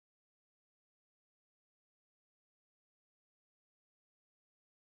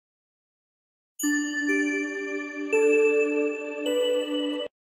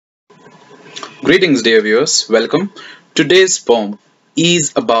Greetings, dear viewers. Welcome. Today's poem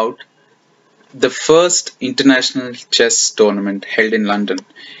is about the first international chess tournament held in London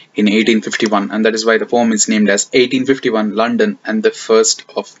in 1851, and that is why the poem is named as 1851 London and the First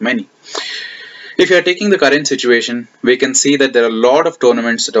of Many. If you are taking the current situation, we can see that there are a lot of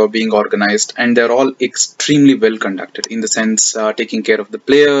tournaments that are being organized, and they're all extremely well conducted in the sense taking care of the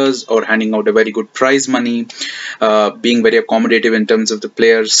players or handing out a very good prize money, being very accommodative in terms of the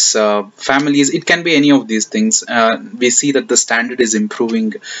players' families. It can be any of these things. We see that the standard is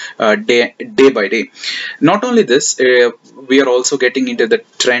improving day by day. Not only this, we are also getting into the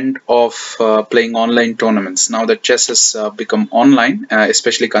trend of playing online tournaments. Now that chess has become online,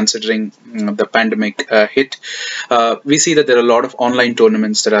 especially considering the pandemic hit, we see that there are a lot of online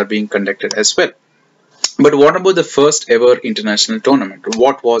tournaments that are being conducted as well. But what about the first ever international tournament?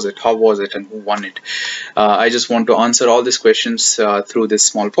 What was it? How was it? And who won it? I just want to answer all these questions through this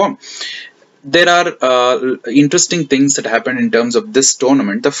small poem. There are interesting things that happened in terms of this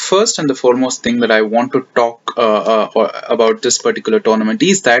tournament. The first and the foremost thing that I want to talk about this particular tournament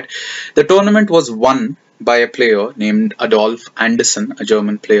is that the tournament was won by a player named Adolf Andersson, a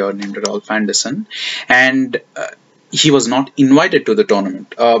German player named Adolf Andersson, and he was not invited to the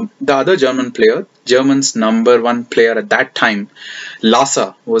tournament. The other German player, German's #1 player at that time,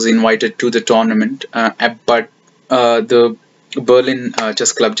 Lassa, was invited to the tournament, but the Berlin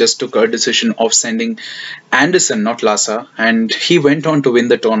Chess Club just took a decision of sending Andersson, not Lassa, and he went on to win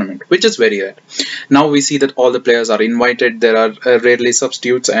the tournament, which is very rare. Now we see that all the players are invited. There are rarely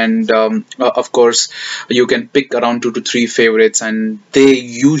substitutes, and of course you can pick around 2 to 3 favorites, and they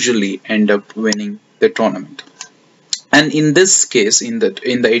usually end up winning the tournament. And in this case, in the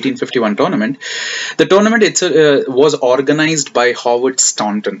 1851 tournament, the tournament itself was organized by Howard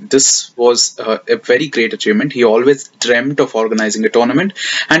Staunton. This was a very great achievement. He always dreamt of organizing a tournament,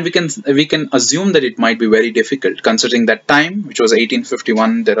 and we can assume that it might be very difficult considering that time, which was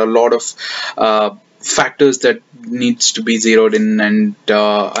 1851. There are a lot of factors that needs to be zeroed in, and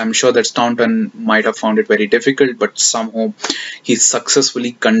I'm sure that Staunton might have found it very difficult, but somehow he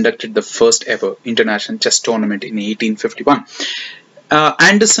successfully conducted the first ever international chess tournament in 1851.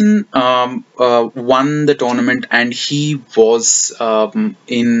 Andersson won the tournament, and he was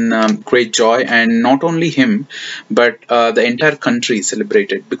in great joy, and not only him, but the entire country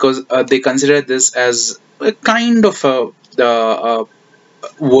celebrated, because they consider this as a kind of a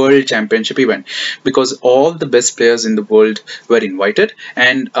world championship event, because all the best players in the world were invited,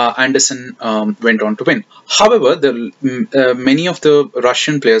 and Andersson went on to win. However, many of the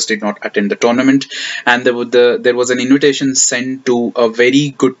Russian players did not attend the tournament, and there was an invitation sent to a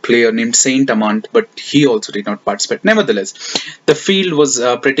very good player named Saint Amant, but he also did not participate. Nevertheless, the field was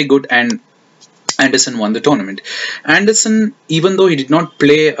pretty good, and Andersson won the tournament. Andersson, even though he did not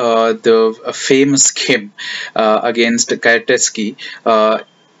play the famous game against Kwiatkowski,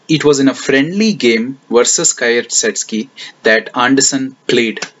 it was in a friendly game versus Kwiatkowski that Andersson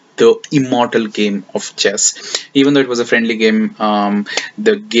played the immortal game of chess. Even though it was a friendly game,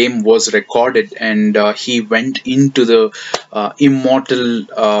 the game was recorded, and he went into the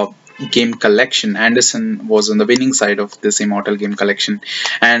immortal game collection. Andersson was on the winning side of this immortal game collection,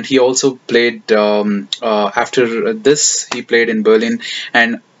 and he also played after this he played in Berlin,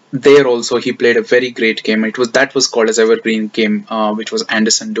 and there also he played a very great game. That was called as evergreen game, which was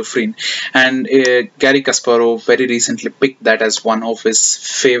Andersson Dufresne, and Garry Kasparov very recently picked that as one of his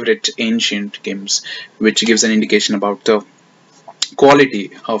favorite ancient games, which gives an indication about the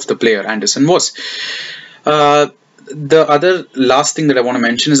quality of the player Andersson was. The other last thing that I want to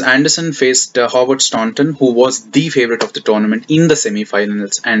mention is Andersson faced Howard Staunton, who was the favorite of the tournament, in the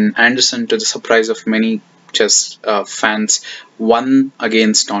semifinals, and Andersson, to the surprise of many chess fans, won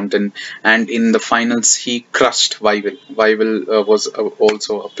against Staunton, and in the finals he crushed Weiwel. Weiwel was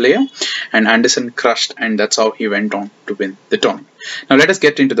also a player, and Andersson crushed, and that's how he went on to win the tournament. Now let us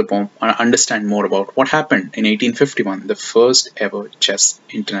get into the poem and understand more about what happened in 1851, the first ever chess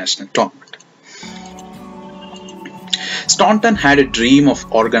international tournament. Staunton had a dream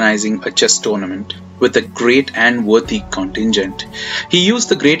of organizing a chess tournament with a great and worthy contingent. He used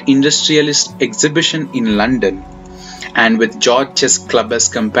the Great Industrialist exhibition in London, and with George Chess Club as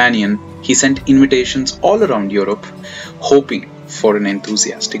companion, he sent invitations all around Europe, hoping for an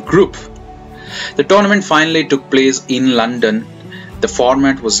enthusiastic group. The tournament finally took place in London. The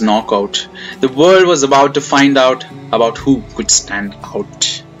format was knockout. The world was about to find out about who could stand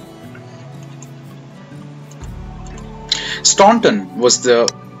out. Staunton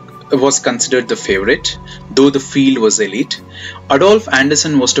was considered the favorite, though the field was elite. Adolf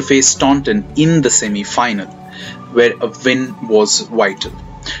Andersson was to face Staunton in the semi-final, where a win was vital.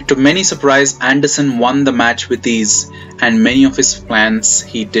 To many surprise, Andersson won the match with ease, and many of his plans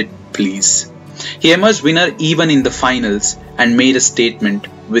he did please. He emerged winner even in the finals and made a statement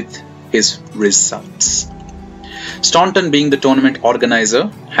with his results. Staunton, being the tournament organizer,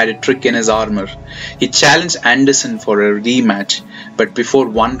 had a trick in his armour. He challenged Andersson for a rematch, but before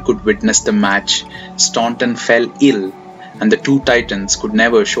one could witness the match, Staunton fell ill, and the two titans could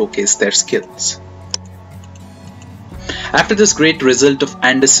never showcase their skills. After this great result of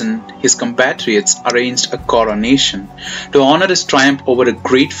Andersson, his compatriots arranged a coronation to honour his triumph over a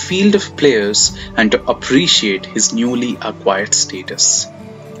great field of players and to appreciate his newly acquired status.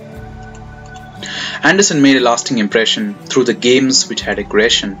 Andersson made a lasting impression through the games which had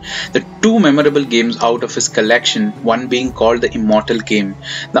aggression. The two memorable games out of his collection, one being called the Immortal Game,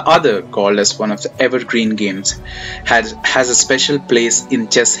 the other called as one of the Evergreen Games, has a special place in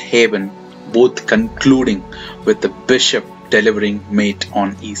chess haven, both concluding with the bishop delivering mate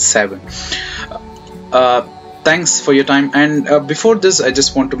on e7. Thanks for your time, and before this I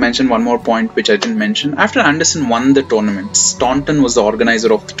just want to mention one more point which I didn't mention. After Andersson won the tournament, Staunton was the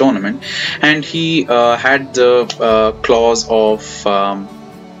organizer of the tournament, and he had the clause of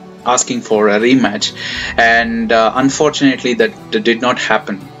asking for a rematch, and unfortunately that did not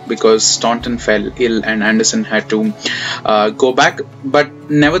happen because Staunton fell ill and Andersson had to go back. But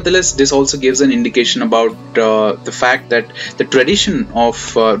nevertheless, this also gives an indication about the fact that the tradition of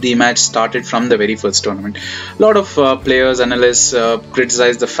rematch started from the very first tournament. A lot of players, analysts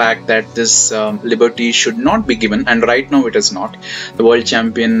criticize the fact that this liberty should not be given, and right now it is not. The world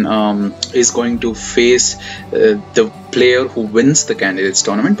champion is going to face the player who wins the candidates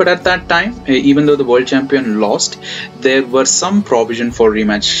tournament, but at that time, even though the world champion lost, there were some provision for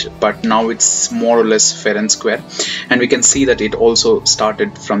rematch, but now it's more or less fair and square, and we can see that it also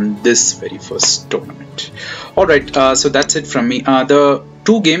started from this very first tournament. Alright, so that's it from me. The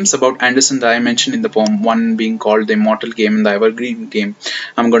two games about Andersson that I mentioned in the poem, one being called the Immortal Game and the Evergreen Game,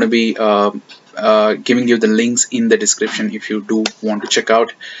 I'm going to be giving you the links in the description if you do want to check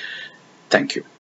out. Thank you.